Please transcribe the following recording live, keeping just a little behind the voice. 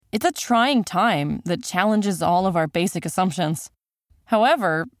It's a trying time that challenges all of our basic assumptions.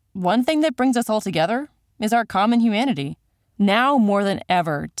 However, one thing that brings us all together is our common humanity. Now more than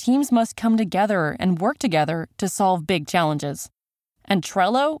ever, teams must come together and work together to solve big challenges. And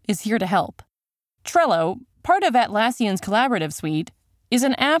Trello is here to help. Trello, part of Atlassian's collaborative suite, is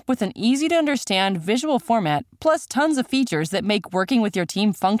an app with an easy-to-understand visual format plus tons of features that make working with your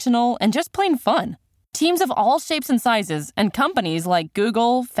team functional and just plain fun. Teams of all shapes and sizes and companies like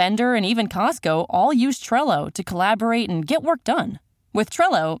Google, Fender, and even Costco all use Trello to collaborate and get work done. With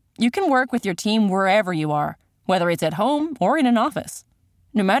Trello, you can work with your team wherever you are, whether it's at home or in an office.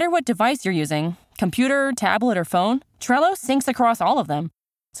 No matter what device you're using, computer, tablet, or phone, Trello syncs across all of them,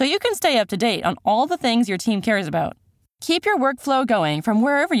 so you can stay up to date on all the things your team cares about. Keep your workflow going from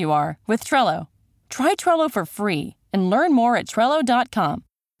wherever you are with Trello. Try Trello for free and learn more at Trello.com.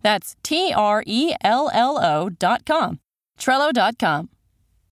 That's Trello.com. Trello.com.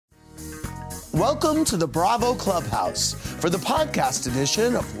 Welcome to the Bravo Clubhouse for the podcast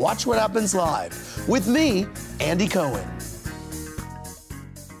edition of Watch What Happens Live with me, Andy Cohen.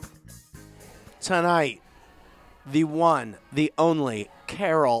 Tonight, the one, the only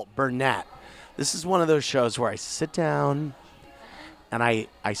Carol Burnett. This is one of those shows where I sit down and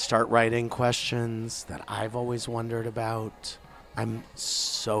I start writing questions that I've always wondered about. I'm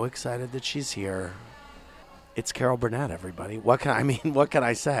so excited that she's here. It's Carol Burnett, everybody. What can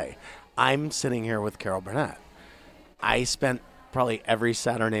I say? I'm sitting here with Carol Burnett. I spent probably every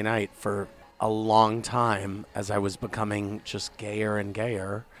Saturday night for a long time as I was becoming just gayer and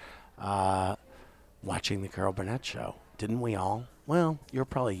gayer, watching the Carol Burnett show. Didn't we all? Well, you're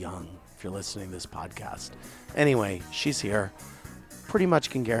probably young if you're listening to this podcast. Anyway, she's here. Pretty much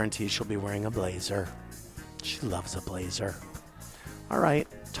can guarantee she'll be wearing a blazer. She loves a blazer. All right,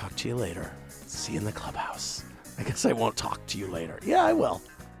 talk to you later. See you in the clubhouse. I guess I won't talk to you later. Yeah, I will.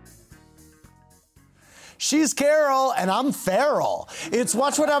 She's Carol, and I'm Farrell. It's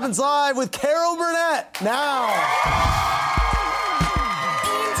Watch What Happens Live with Carol Burnett now.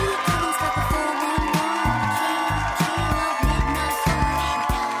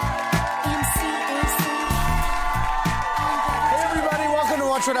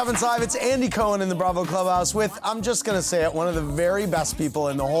 Watch What Happens Live. It's Andy Cohen in the Bravo Clubhouse with, I'm just going to say it, one of the very best people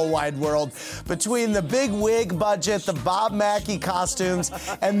in the whole wide world. Between the big wig budget, the Bob Mackie costumes,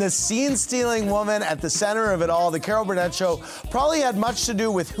 and the scene-stealing woman at the center of it all, the Carol Burnett Show probably had much to do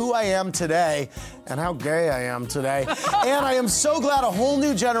with who I am today and how gay I am today. And I am so glad a whole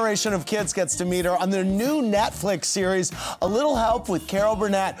new generation of kids gets to meet her on their new Netflix series, A Little Help with Carol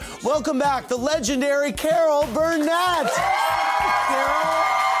Burnett. Welcome back, the legendary Carol Burnett. Carol,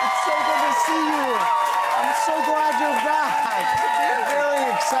 it's so good to see you. I'm so glad you're back. Very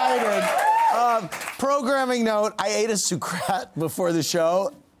excited. Programming note, I ate a sucrette before the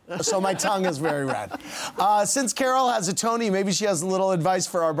show, so my tongue is very red. Since Carol has a Tony, maybe she has a little advice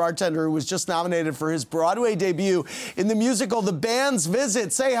for our bartender who was just nominated for his Broadway debut in the musical The Band's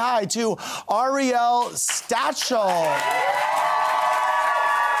Visit. Say hi to Ariel Stachel.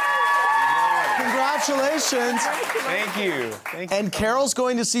 Congratulations. Thank you. And Carol's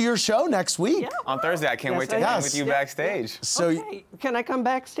going to see your show next week. Yeah. On Thursday. I can't wait to hang with you backstage. So, okay. Can I come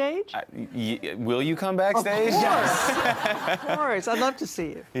backstage? Will you come backstage? Yes. Of course. I'd love to see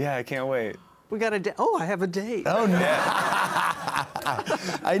you. Yeah, I can't wait. We got a date. Oh, I have a date. Oh, no.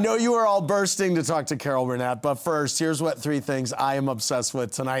 I know you are all bursting to talk to Carol Burnett, but first, here's what 3 things I am obsessed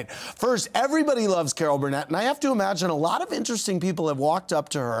with tonight. First, everybody loves Carol Burnett, and I have to imagine a lot of interesting people have walked up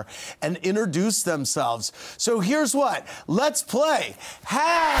to her and introduced themselves. So here's what. Let's play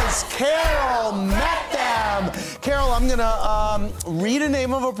Has Carol Met Them? Carol, I'm going to read a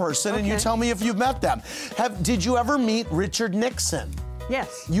name of a person, and you tell me if you've met them. Did you ever meet Richard Nixon?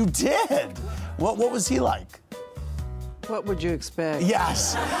 Yes. You did? What was he like? What would you expect?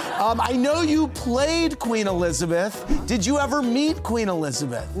 Yes. I know you played Queen Elizabeth. Did you ever meet Queen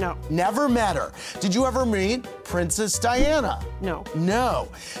Elizabeth? No. Never met her. Did you ever meet Princess Diana? No. No.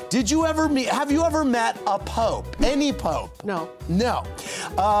 Have you ever met a pope? Any pope? No. No.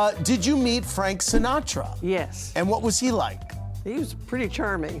 Did you meet Frank Sinatra? Yes. And what was he like? He was pretty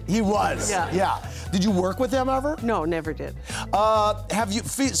charming. He was? Yeah. Did you work with him ever? No, never did.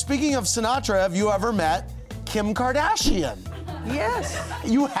 Speaking of Sinatra, have you ever met Kim Kardashian? Yes.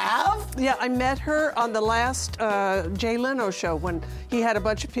 You have? Yeah, I met her on the last Jay Leno show when he had a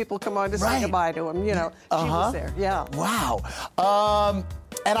bunch of people come on to say goodbye to him. You know, she was there. Yeah. Wow.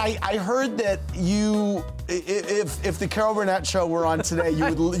 And I heard that you, if the Carol Burnett show were on today,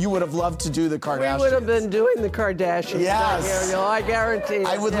 you would have loved to do the Kardashians. We would have been doing the Kardashians. Yes. I guarantee.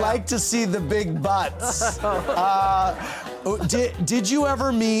 I would like to see the big butts. Did you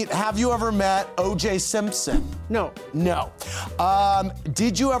ever have you ever met O.J. Simpson? No. No.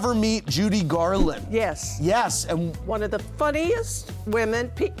 Did you ever meet Judy Garland? Yes. Yes. And one of the funniest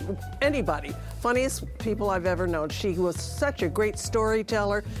women, funniest people I've ever known. She was such a great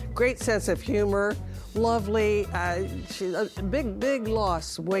storyteller, great sense of humor, lovely. She's a big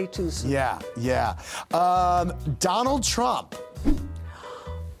loss way too soon. Yeah. Donald Trump.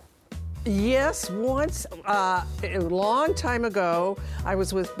 Yes, once, a long time ago, I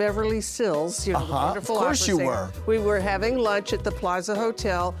was with Beverly Sills, the wonderful Of course opera you singer. were. We were having lunch at the Plaza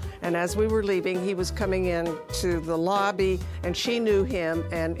Hotel, and as we were leaving, he was coming in to the lobby, and she knew him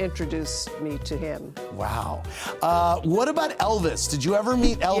and introduced me to him. Wow. What about Elvis? Did you ever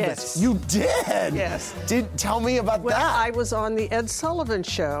meet Elvis? Yes. You did? Yes. Tell me about Well, that. I was on the Ed Sullivan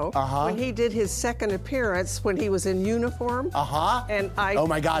Show when he did his second appearance when he was in uniform. And oh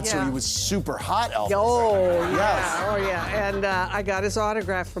my God, so he was super hot, Elvis. And I got his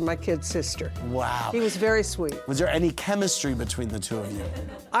autograph from my kid sister. Wow. He was very sweet. Was there any chemistry between the two of you?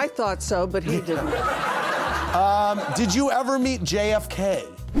 I thought so, but he didn't. Did you ever meet JFK?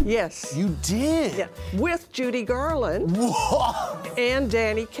 Yes. You did? Yeah, with Judy Garland and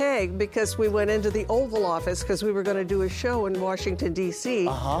Danny Kaye, because we went into the Oval Office because we were going to do a show in Washington, D.C.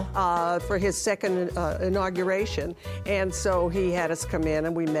 For his second inauguration. And so he had us come in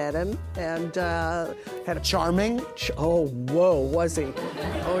and we met him and had a... Charming? Was he?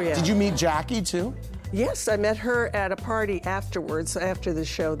 Oh, yeah. Did you meet Jackie, too? Yes, I met her at a party afterwards, after the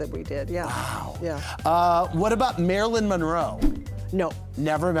show that we did, yeah. Wow. Yeah. What about Marilyn Monroe? No.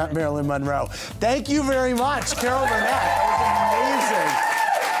 Never met Marilyn Monroe. Thank you very much, Carol Burnett. That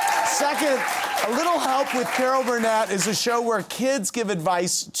was amazing. Second, a Little Help with Carol Burnett is a show where kids give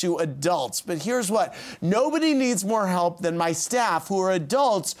advice to adults. But here's what. Nobody needs more help than my staff, who are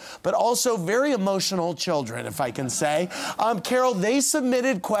adults, but also very emotional children, if I can say. Carol, they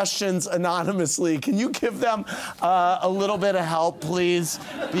submitted questions anonymously. Can you give them a little bit of help, please?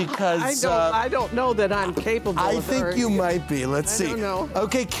 Because I don't know that I'm capable of I think you might be. Let's see. I don't know.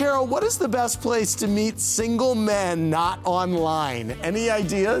 Okay, Carol, what is the best place to meet single men not online? Any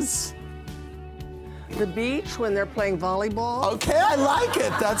ideas? The beach when they're playing volleyball. Okay, I like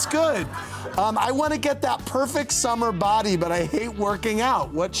it. That's good. I want to get that perfect summer body, but I hate working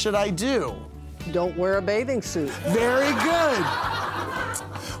out. What should I do? Don't wear a bathing suit. Very good.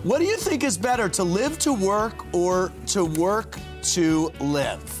 What do you think is better, to live to work or to work to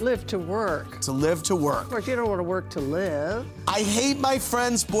live? Live to work. To live to work. Of course, you don't want to work to live. I hate my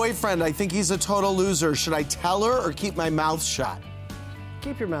friend's boyfriend. I think he's a total loser. Should I tell her or keep my mouth shut?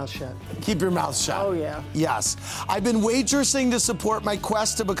 Keep your mouth shut. Keep your mouth shut. Oh, yeah. Yes. I've been waitressing to support my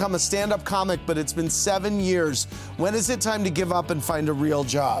quest to become a stand-up comic, but it's been 7 years. When is it time to give up and find a real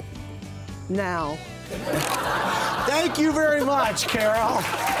job? Now. Thank you very much, Carol.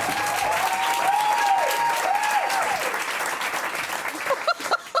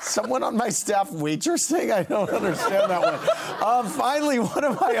 Someone on my staff waitressing? I don't understand that one. Finally, one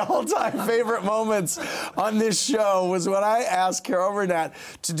of my all-time favorite moments on this show was when I asked Carol Burnett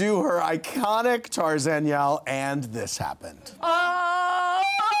to do her iconic Tarzan yell, and this happened.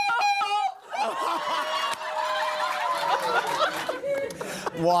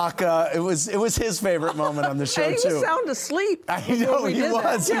 Waka, it was his favorite moment on the show, and he too. was sound asleep. I know, he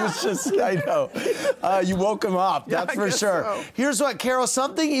was. He was just, I know. You woke him up, that's for sure. So. Here's what, Carol,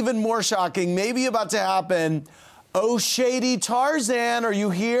 something even more shocking may be about to happen. Oh, Shady Tarzan, are you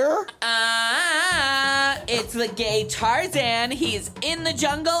here? It's the gay Tarzan. He's in the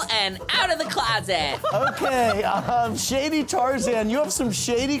jungle and out of the closet. Okay, Shady Tarzan, you have some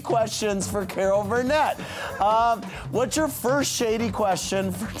shady questions for Carol Burnett. What's your first shady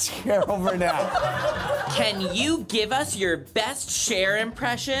question for Carol Burnett? Can you give us your best Cher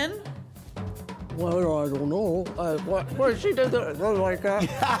impression? Well, I don't know. What did she do like that?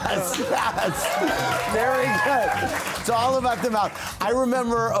 Yes. Very good. It's all about the mouth. I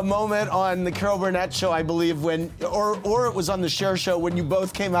remember a moment on the Carol Burnett show, I believe, when, or it was on the Cher show, when you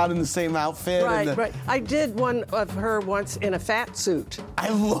both came out in the same outfit. Right. I did one of her once in a fat suit. I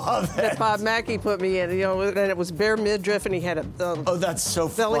love it. That Bob Mackey put me in, and it was bare midriff, and he had a oh, that's so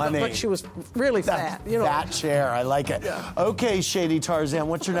belly, funny. But she was really fat. Fat Cher, I like it. Yeah. Okay, Shady Tarzan,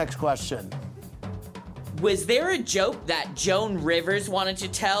 what's your next question? Was there a joke that Joan Rivers wanted to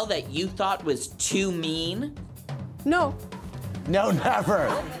tell that you thought was too mean? No. No, never.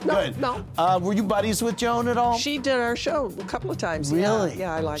 No, Good. no. Were you buddies with Joan at all? She did our show a couple of times. Really?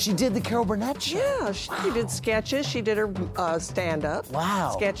 Yeah, I liked She it. did the Carol Burnett show? Yeah, she did sketches. She did her stand-up.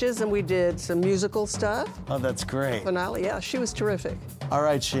 Wow. Sketches, and we did some musical stuff. Oh, that's great. Finale, yeah, she was terrific. All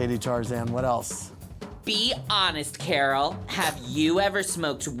right, Shady Tarzan, what else? Be honest, Carol. Have you ever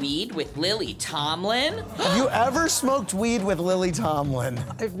smoked weed with Lily Tomlin? Have you ever smoked weed with Lily Tomlin?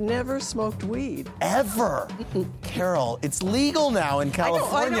 I've never smoked weed. Ever? Carol, it's legal now in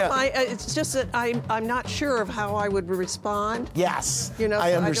California. It's just that I'm not sure of how I would respond. Yes, You know,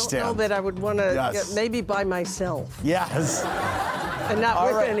 I so understand. I don't know that I would want to, Yes. maybe by myself Yes. and not All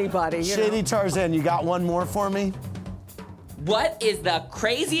with right. anybody. You Shady know? Tarzan, you got one more for me? What is the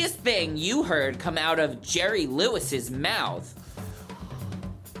craziest thing you heard come out of Jerry Lewis's mouth?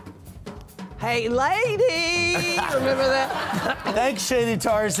 Hey, lady! Remember that? Thanks, Shady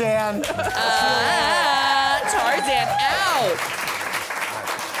Tarzan. Tarzan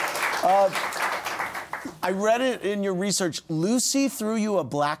out! I read it in your research. Lucy threw you a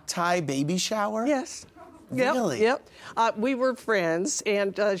black tie baby shower? Yes. Yep, Really? Yep. We were friends,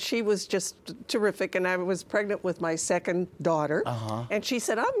 and she was just terrific. And I was pregnant with my second daughter. And she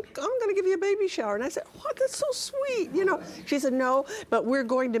said, "I'm going to give you a baby shower." And I said, "What? That's so sweet." You know. She said, "No, but we're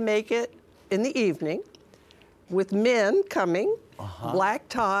going to make it in the evening, with men coming, black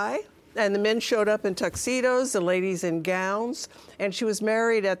tie." And the men showed up in tuxedos, the ladies in gowns, and she was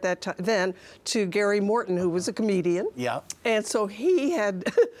married at that time then to Gary Morton, who was a comedian. Yeah. And so he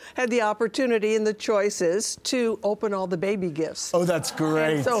had had the opportunity and the choices to open all the baby gifts. Oh, that's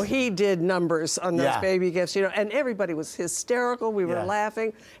great. And so he did numbers on those Yeah. baby gifts, you know, and everybody was hysterical. We were Yeah.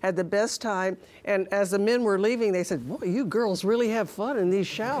 laughing, had the best time. And as the men were leaving, they said, "Boy, you girls really have fun in these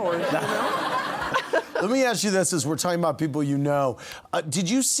showers." You know? Let me ask you this as we're talking about people you know. Did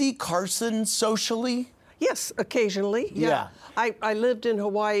you see Carson socially? Yes, occasionally. Yeah. I lived in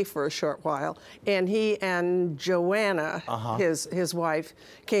Hawaii for a short while, and he and Joanna, his wife,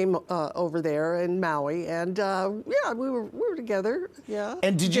 came over there in Maui, and yeah, we were together. Yeah.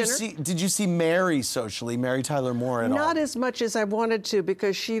 And did Dinner. you see Mary socially, Mary Tyler Moore at all? Not as much as I wanted to,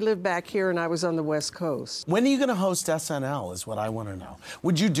 because she lived back here and I was on the West Coast. When are you going to host SNL is what I want to know.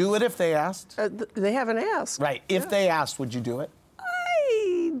 Would you do it if they asked? They haven't asked. Right. If they asked, would you do it?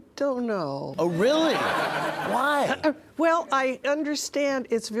 I don't know. Oh, really? Why? Well, I understand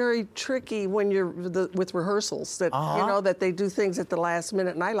it's very tricky when you're with rehearsals that you know that they do things at the last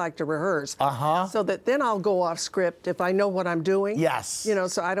minute, and I like to rehearse. So that then I'll go off script if I know what I'm doing. Yes. You know,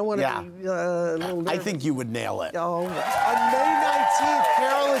 so I don't want to Yeah. be a little I nervous. think you would nail it. Oh. On May 19th,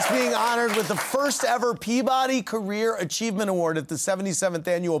 Carol is being honored with the first ever Peabody Career Achievement Award at the 77th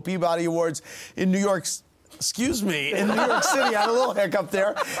Annual Peabody Awards in New York City. I had a little hiccup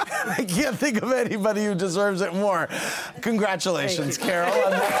there. I can't think of anybody who deserves it more. Congratulations, Carol.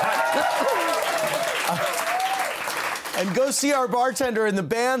 On that. And go see our bartender in The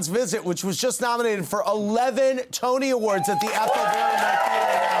Band's Visit, which was just nominated for 11 Tony Awards at the Ethel Barrymore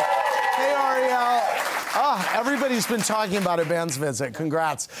Theater now. Hey, Ariel. Everybody's been talking about a Band's Visit.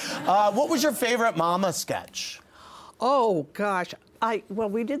 Congrats. What was your favorite Mama sketch? Oh gosh. Well,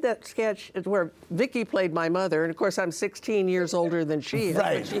 we did that sketch where Vicky played my mother, and of course I'm 16 years older than she is.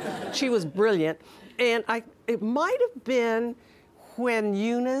 Right. But she was brilliant, and it might have been when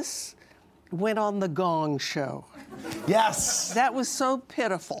Eunice went on the Gong Show. Yes. That was so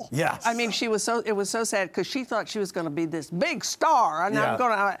pitiful. Yes. I mean, it was so sad because she thought she was going to be this big star, and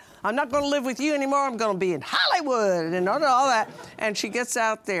Yeah. I'm not going to live with you anymore. I'm going to be in Hollywood and all that. And she gets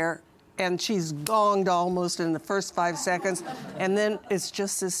out there, and she's gonged almost in the first 5 seconds, and then it's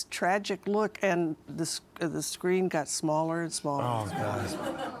just this tragic look, and the screen got smaller and smaller. Oh,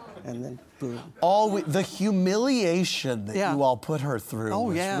 God. And then boom. The humiliation that you all put her through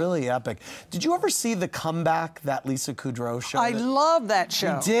was really epic. Did you ever see The Comeback, that Lisa Kudrow show? I love that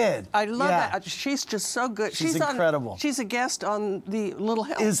show. You did? I love that. She's just so good. She's incredible. She's a guest on the Little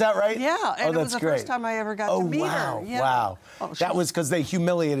Help. Is that right? Yeah, and oh, it was the great. first time I ever got to meet her. Yeah. Wow. Oh, that was because they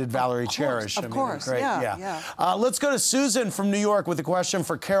humiliated Valerie Cherish. Of course, Great. yeah. Let's go to Susan from New York with a question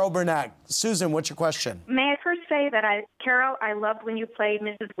for Carol Burnett. Susan, what's your question? May I first say that Carol, I loved when you played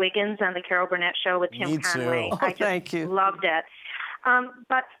Mrs. Wiggins on the Carol Burnett show with Tim Me Conway. too. I just thank you. loved it.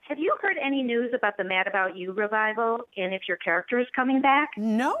 But have you heard any news about the Mad About You revival and if your character is coming back?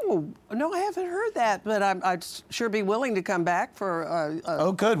 No, I haven't heard that, but I'd sure be willing to come back for.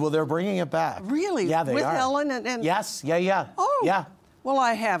 Oh, good. Well, they're bringing it back. Really? Yeah, they with are. With Ellen and. Yes. Yeah. Oh. Yeah. Well,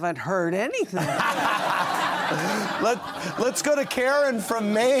 I haven't heard anything. Let's go to Karen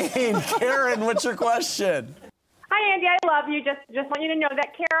from Maine. Karen, what's your question? Hi, Andy. I love you. Just want you to know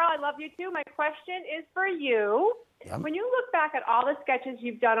that. Carol, I love you too. My question is for you. Yep. When you look back at all the sketches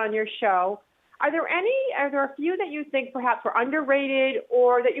you've done on your show, are there a few that you think perhaps were underrated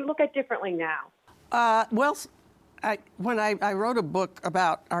or that you look at differently now? Well, when I wrote a book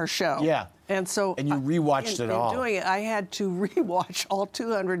about our show. Yeah. And so And you rewatched it all. In doing it, I had to rewatch all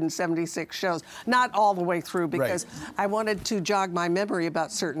 276 shows, not all the way through, because I wanted to jog my memory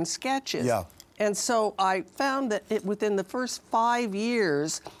about certain sketches. Yeah. And so I found that within the first 5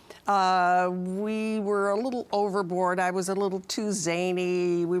 years, we were a little overboard. I was a little too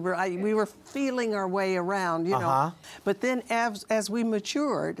zany. We were feeling our way around, you know. But then as we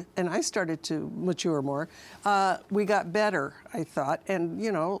matured, and I started to mature more, we got better, I thought. And,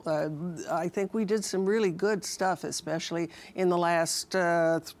 you know, I think we did some really good stuff, especially in the last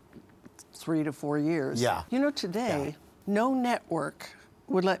 3 to 4 years. Yeah. You know, today, no network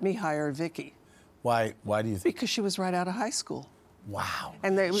would let me hire Vicky. Why do you think? Because she was right out of high school. Wow.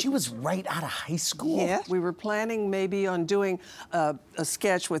 And she was right out of high school? Yeah. We were planning maybe on doing a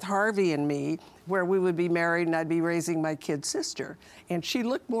sketch with Harvey and me where we would be married and I'd be raising my kid sister. And she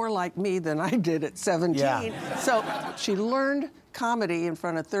looked more like me than I did at 17. Yeah. So she learned comedy in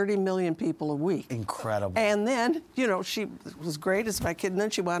front of 30 million people a week. Incredible. And then, you know, she was great as my kid, and then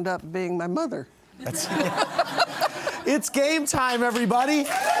she wound up being my mother. It's game time, everybody. If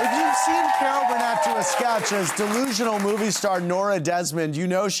you've seen Carol Burnett do a sketch as delusional movie star Nora Desmond, you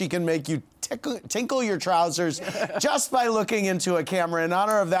know she can make you tinkle your trousers just by looking into a camera. In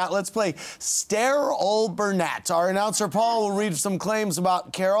honor of that, let's play Stare Old Burnett. Our announcer Paul will read some claims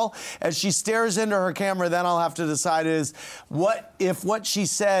about Carol. As she stares into her camera, then I'll have to decide if what she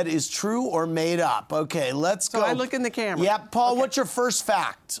said is true or made up. Okay, let's go. So I look in the camera. Yep, Paul, what's your first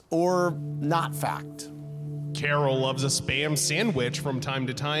fact or not fact? Carol loves a Spam sandwich from time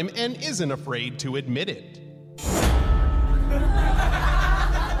to time and isn't afraid to admit it.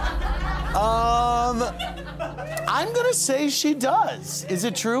 I'm gonna say she does. Is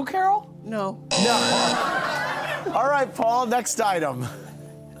it true, Carol? No. No. All right, Paul, next item.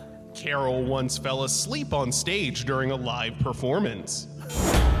 Carol once fell asleep on stage during a live performance.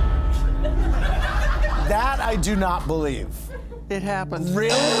 That I do not believe. It happened.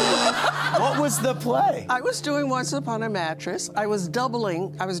 Really? What was the play? I was doing Once Upon a Mattress. I was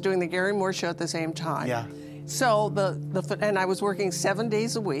doubling. I was doing the Gary Moore show at the same time. Yeah. So and I was working 7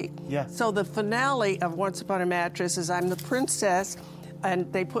 days a week. Yeah. So the finale of Once Upon a Mattress is I'm the princess, and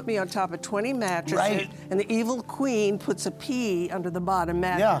they put me on top of 20 mattresses. Right. And the evil queen puts a pea under the bottom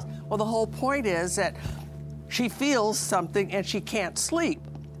mattress. Yeah. Well, the whole point is that she feels something and she can't sleep.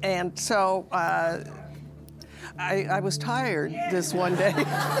 And so I was tired this one day,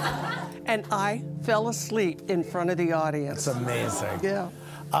 and I fell asleep in front of the audience. It's amazing. Yeah.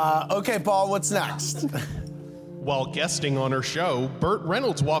 Okay, Paul, what's next? While guesting on her show, Burt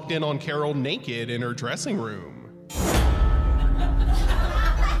Reynolds walked in on Carol naked in her dressing room.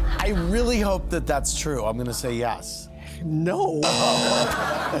 I really hope that that's true. I'm going to say yes. No.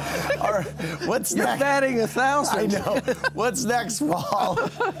 All right, what's You're next? batting 1,000. I know. What's next, Paul?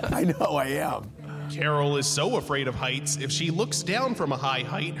 I know I am. Carol is so afraid of heights, if she looks down from a high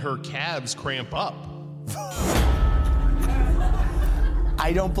height, her calves cramp up.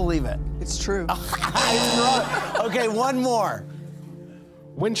 I don't believe it. It's true. I'm wrong. Okay, one more.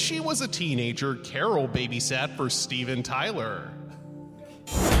 When she was a teenager, Carol babysat for Steven Tyler.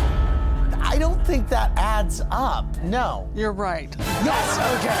 I don't think that adds up. No. You're right. Yes,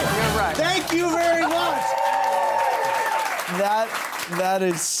 okay. You're right. Thank you very much. That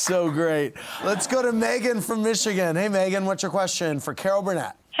is so great. Let's go to Megan from Michigan. Hey, Megan, what's your question for Carol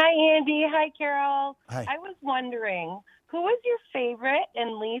Burnett? Hi, Andy. Hi, Carol. Hi. I was wondering, who was your favorite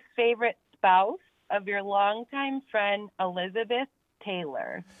and least favorite spouse of your longtime friend, Elizabeth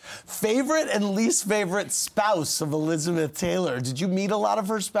Taylor? Favorite and least favorite spouse of Elizabeth Taylor. Did you meet a lot of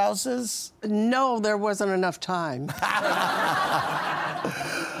her spouses? No, there wasn't enough time.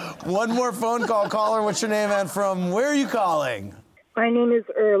 One more phone call. Caller, what's your name and from where are you calling? My name is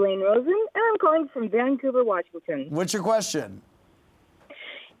Erlene Rosen, and I'm calling from Vancouver, Washington. What's your question?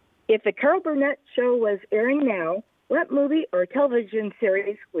 If the Carol Burnett show was airing now, what movie or television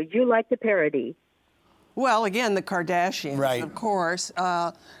series would you like to parody? Well, again, the Kardashians, Right. of course.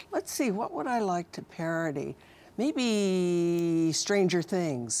 Let's see, what would I like to parody? Maybe Stranger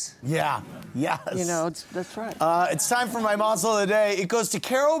Things. Yeah, yes. You know, that's right. It's time for my Mazel of the Day. It goes to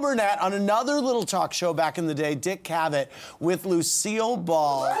Carol Burnett on another little talk show back in the day, Dick Cavett, with Lucille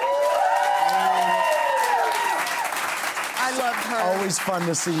Ball. I loved her. Always fun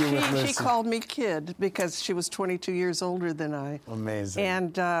to see you with Lucy. She called me kid because she was 22 years older than I. Amazing.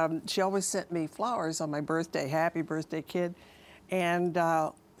 And she always sent me flowers on my birthday. Happy birthday, kid. And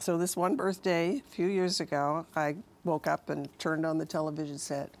so this one birthday, a few years ago, I woke up and turned on the television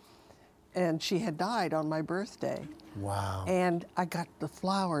set. and she had died on my birthday. Wow. And I got the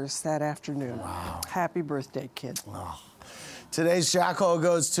flowers that afternoon. Wow. Happy birthday, kid. Oh. Today's Jackal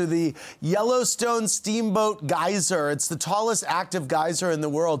goes to the Yellowstone Steamboat Geyser. It's the tallest active geyser in the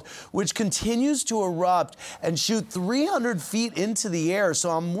world, which continues to erupt and shoot 300 feet into the air.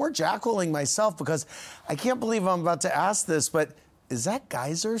 So I'm more jackaling myself because I can't believe I'm about to ask this, but is that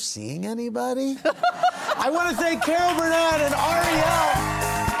geyser seeing anybody? I want to thank Carol Burnett and Ariel.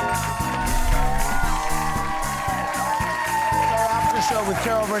 Show with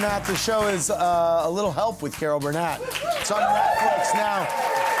Carol Burnett. The show is A Little Help with Carol Burnett. It's on Netflix now.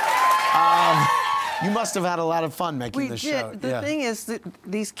 You must have had a lot of fun making this show. The thing is that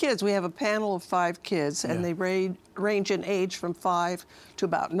these kids, we have a panel of 5 kids, and they range in age from 5 to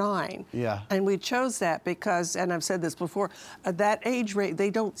about 9. Yeah. And we chose that because, and I've said this before, that age rate, they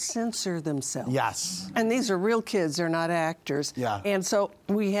don't censor themselves. Yes. And these are real kids, they're not actors. Yeah. And so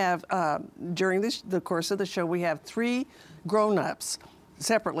we have, during the course of the show, we have 3 grown-ups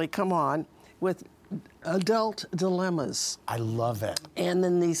separately come on with adult dilemmas. I love it. And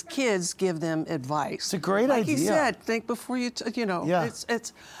then these kids give them advice. It's a great idea. Like you said, think before you, Yeah.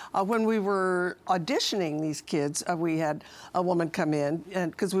 it's when we were auditioning these kids, we had a woman come in,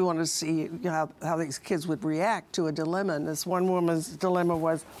 and because we wanted to see how these kids would react to a dilemma. And this one woman's dilemma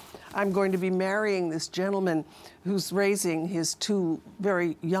was, I'm going to be marrying this gentleman who's raising his 2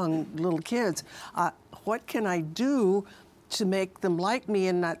 very young little kids. What can I do to make them like me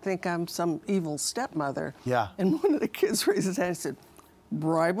and not think I'm some evil stepmother? Yeah. And one of the kids raised his hand and said,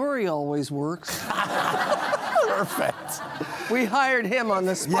 bribery always works. Perfect. We hired him on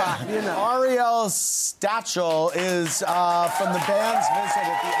the spot. Yeah. Ariel Stachel is from the band's visit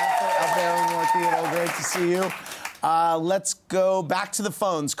at the effort up there in North Theater. Great to see you. Let's go back to the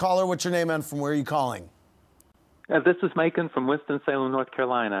phones. Caller, what's your name and from where are you calling? This is Macon from Winston-Salem, North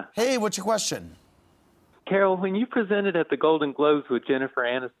Carolina. Hey, what's your question? Carol, when you presented at the Golden Globes with Jennifer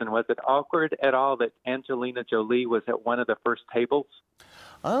Aniston, was it awkward at all that Angelina Jolie was at one of the first tables?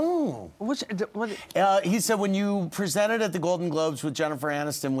 Oh. He said when you presented at the Golden Globes with Jennifer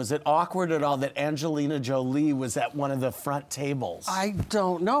Aniston, was it awkward at all that Angelina Jolie was at one of the front tables? I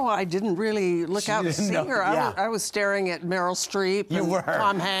don't know. I didn't really look out to see her. Yeah. I was staring at Meryl Streep and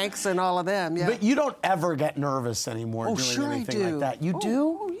Tom Hanks and all of them. Yeah. But you don't ever get nervous anymore doing anything like that. You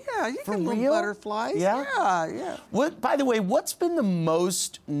do? Oh, yeah. You For get little real? butterflies. Yeah? Yeah. What? By the way, what's been the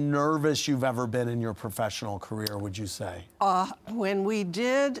most nervous you've ever been in your professional career, would you say? When we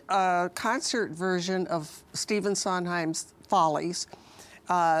did a concert version of Stephen Sondheim's Follies,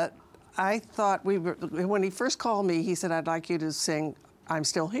 I thought when he first called me, he said, I'd like you to sing I'm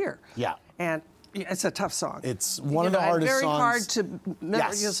Still Here. Yeah. And it's a tough song. It's one of the hardest very songs. Hard to remember.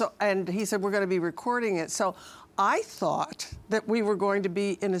 Yes. And he said, we're going to be recording it. So I thought that we were going to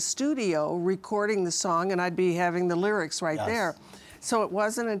be in a studio recording the song and I'd be having the lyrics right there. So it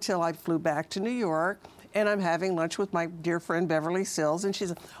wasn't until I flew back to New York and I'm having lunch with my dear friend Beverly Sills, and she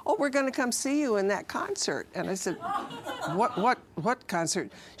said, oh, we're going to come see you in that concert. And I said, what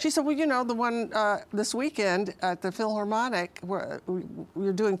concert? She said, well, you know, the one this weekend at the Philharmonic where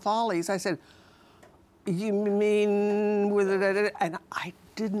we're doing Follies. I said, you mean with it? And I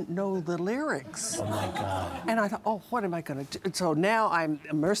didn't know the lyrics. Oh, my God. And I thought, oh, what am I going to do? So now I'm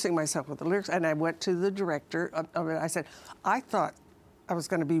immersing myself with the lyrics, and I went to the director of it. I said, I thought I was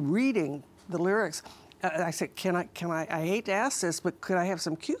going to be reading the lyrics. I said, can I hate to ask this, but could I have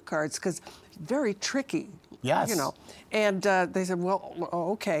some cue cards? Because very tricky. Yes. You know. And they said, well,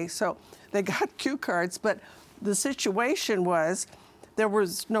 okay. So they got cue cards, but the situation was there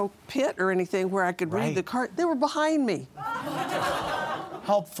was no pit or anything where I could read the card. They were behind me.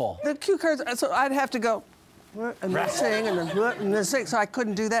 Helpful. The cue cards, so I'd have to go and then sing and then sing, so I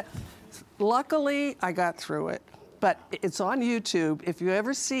couldn't do that. Luckily, I got through it, but it's on YouTube. If you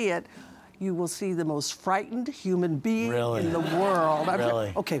ever see it, you will see the most frightened human being in the world.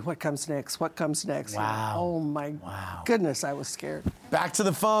 Really? Okay, what comes next? What comes next? Wow. Oh, my goodness, I was scared. Back to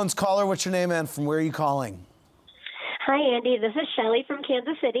the phones. Caller, what's your name and from where are you calling? Hi, Andy. This is Shelley from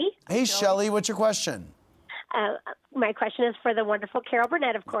Kansas City. Hey, Shelley, what's your question? My question is for the wonderful Carol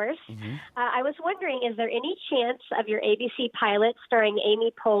Burnett, of course. Mm-hmm. I was wondering, is there any chance of your ABC pilot starring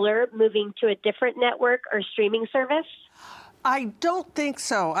Amy Poehler moving to a different network or streaming service? I don't think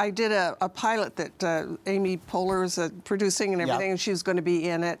so. I did a pilot that Amy Poehler is producing and everything, and she was going to be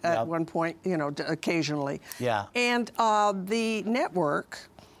in it at one point, you know, occasionally. Yeah. And the network,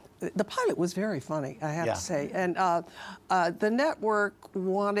 the pilot was very funny, I have to say. And the network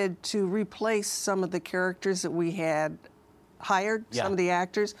wanted to replace some of the characters that we had hired some of the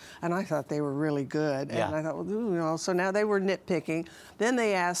actors, and I thought they were really good. Yeah. And I thought, well, so now they were nitpicking. Then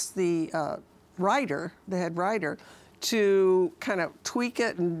they asked the head writer, to kind of tweak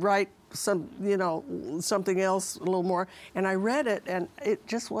it and write something else a little more. And I read it, and it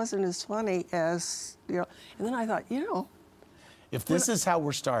just wasn't as funny as, And then I thought, if this is how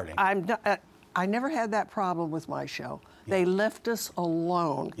we're starting. I never had that problem with my show. Yeah. They left us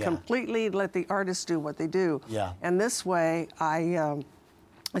alone, completely let the artists do what they do. Yeah. And this way, I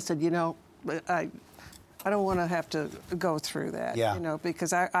said, I don't want to have to go through that,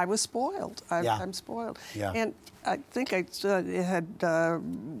 because I was spoiled. I'm spoiled. Yeah. And I think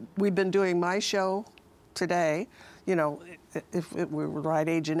we've been doing my show today, if we were the right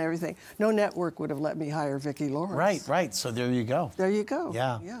age and everything. No network would have let me hire Vicki Lawrence. Right. So there you go. There you go.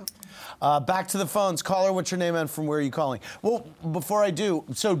 Yeah. Back to the phones. Caller, what's your name and from where are you calling? Well, before I do,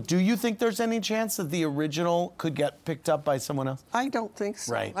 so do you think there's any chance that the original could get picked up by someone else? I don't think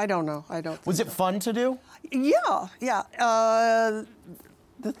so. Right. I don't know. Was it fun to do? Yeah. The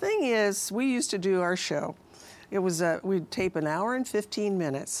thing is, we used to do our show. It was we'd tape an hour and 15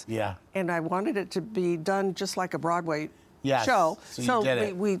 minutes. Yeah. And I wanted it to be done just like a Broadway Yes. show.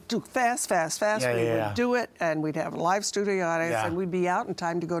 So we do fast. Yeah, we would do it, and we'd have a live studio audience, Yeah. and we'd be out in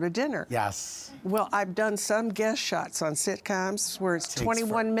time to go to dinner. Yes. Well, I've done some guest shots on sitcoms where it's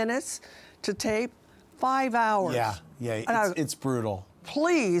 21 minutes to tape, 5 hours. Yeah. It's brutal.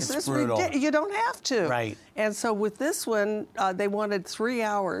 Please, it's brutal. You don't have to. Right. And so with this one, they wanted 3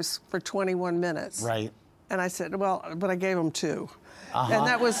 hours for 21 minutes. Right. And I said, well, but I gave them 2. Uh-huh. And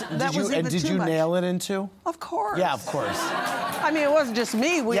that was even too much. And did you nail it in 2? Of course. Yeah, of course. I mean, it wasn't just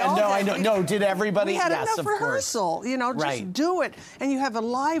me. We all I know. No, did everybody? We had yes, enough rehearsal. Just do it. And you have a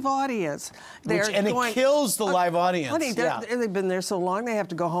live audience. It kills the live audience. Honey, they've been there so long, they have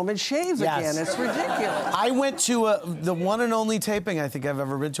to go home and shave again. It's ridiculous. I went to the one and only taping I think I've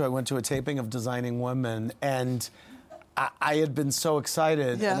ever been to. I went to a taping of Designing Women, and I had been so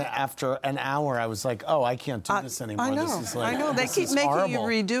excited, and after an hour, I was like, "Oh, I can't do this anymore." I know. This is like, I know. They keep making you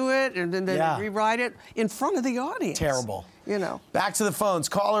redo it, and then they rewrite it in front of the audience. Terrible. Back to the phones.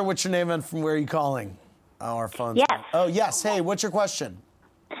 Caller, what's your name and from where are you calling? Oh, our phones. Yes. Oh, yes. Hey, what's your question?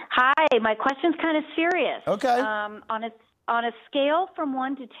 Hi. My question's kind of serious. Okay. On a scale from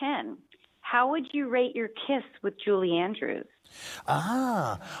 1 to 10, how would you rate your kiss with Julie Andrews?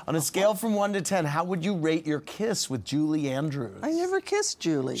 On a scale from 1 to 10, how would you rate your kiss with Julie Andrews? I never kissed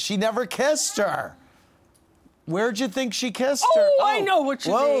Julie. She never kissed her. Where'd you think she kissed her? Oh, I know what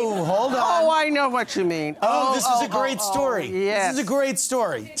you mean. Whoa, hold on. Oh, I know what you mean. This is a great story. Yes. This is a great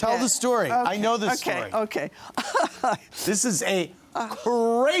story. Tell the story. Okay. I know this story. Okay. This is a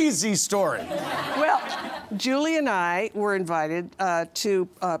crazy story. Well, Julie and I were invited to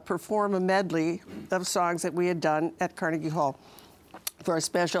perform a medley of songs that we had done at Carnegie Hall for a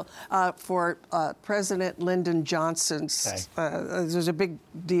special for President Lyndon Johnson's. There's a big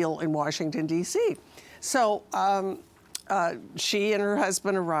deal in Washington, D.C. So she and her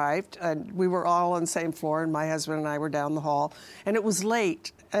husband arrived, and we were all on the same floor, and my husband and I were down the hall, and it was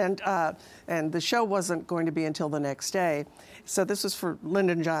late, and the show wasn't going to be until the next day. So this was for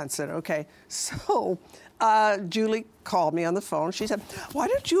Lyndon Johnson, okay? So Julie called me on the phone. She said, "Why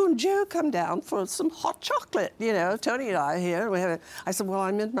don't you and Joe come down for some hot chocolate? Tony and I here." I said, "Well,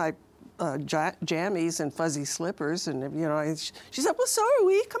 I'm in my jammies and fuzzy slippers," and she said, "Well, so are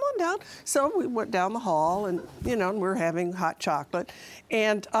we. Come on down." So we went down the hall, and we're having hot chocolate,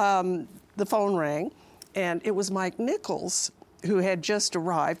 and the phone rang, and it was Mike Nichols, who had just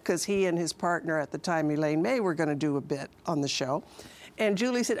arrived because he and his partner at the time, Elaine May, were going to do a bit on the show. And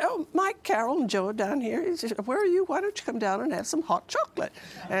Julie said, "Oh, Mike, Carol, and Joe are down here." He said, "Where are you? Why don't you come down and have some hot chocolate?"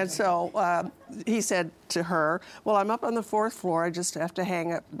 And so he said to her, "Well, I'm up on the 4th floor. I just have to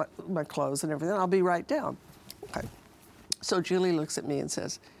hang up my clothes and everything. I'll be right down." Okay. So Julie looks at me and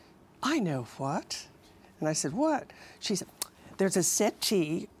says, "I know what." And I said, "What?" She said, "There's a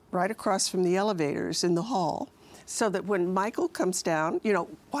settee right across from the elevators in the hall, so that when Michael comes down,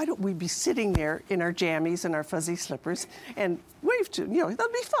 why don't we be sitting there in our jammies and our fuzzy slippers and wave to, that'll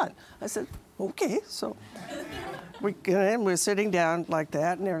be fun." I said, "Okay." So we're sitting down like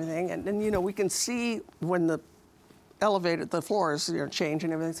that and everything, and then, we can see when the floors, change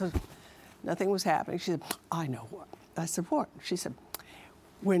and everything. So nothing was happening. She said, "I know what." I said, "What?" She said,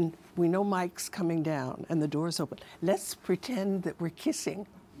 "When we know Mike's coming down and the door's open, let's pretend that we're kissing."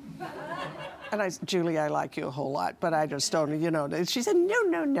 And I said, "Julie, I like you a whole lot, but I just don't, She said,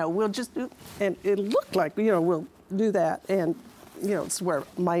 no, we'll just do," and it looked like, we'll do that. And, it's where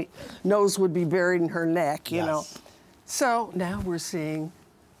my nose would be buried in her neck, know. So now we're seeing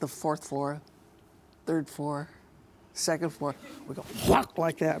the 4th floor, 3rd floor, Second floor. We go whack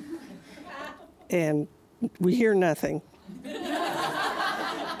like that. And we hear nothing.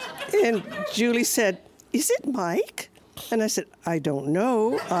 And Julie said, "Is it Mike?" And I said, "I don't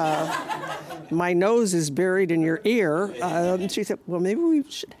know. My nose is buried in your ear." And she said, "Well, maybe we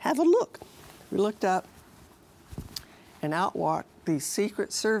should have a look." We looked up, and out walked these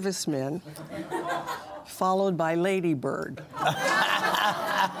Secret Service men, followed by Lady Bird.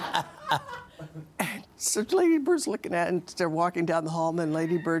 And so Lady Bird's looking at it, and they're walking down the hall, and then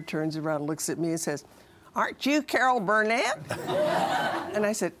Lady Bird turns around and looks at me and says, "Aren't you Carol Burnett?" And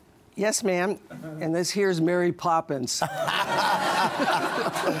I said, "Yes, ma'am, and this here's Mary Poppins."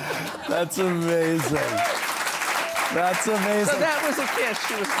 That's amazing. That's amazing. So that was a kiss.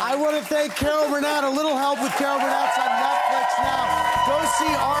 I want to thank Carol Burnett. A little help with Carol Burnett's on Netflix now. Go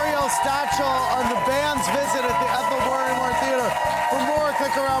see Ariel Stachel on the band's visit at the Ethel Barrymore Theater. For more,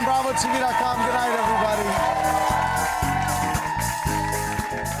 click around BravoTV.com. Good night, everybody.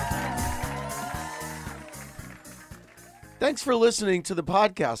 Thanks for listening to the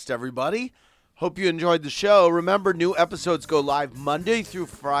podcast, everybody. Hope you enjoyed the show. Remember, new episodes go live Monday through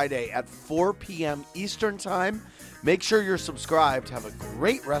Friday at 4 p.m. Eastern Time. Make sure you're subscribed. Have a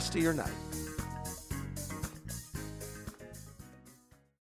great rest of your night.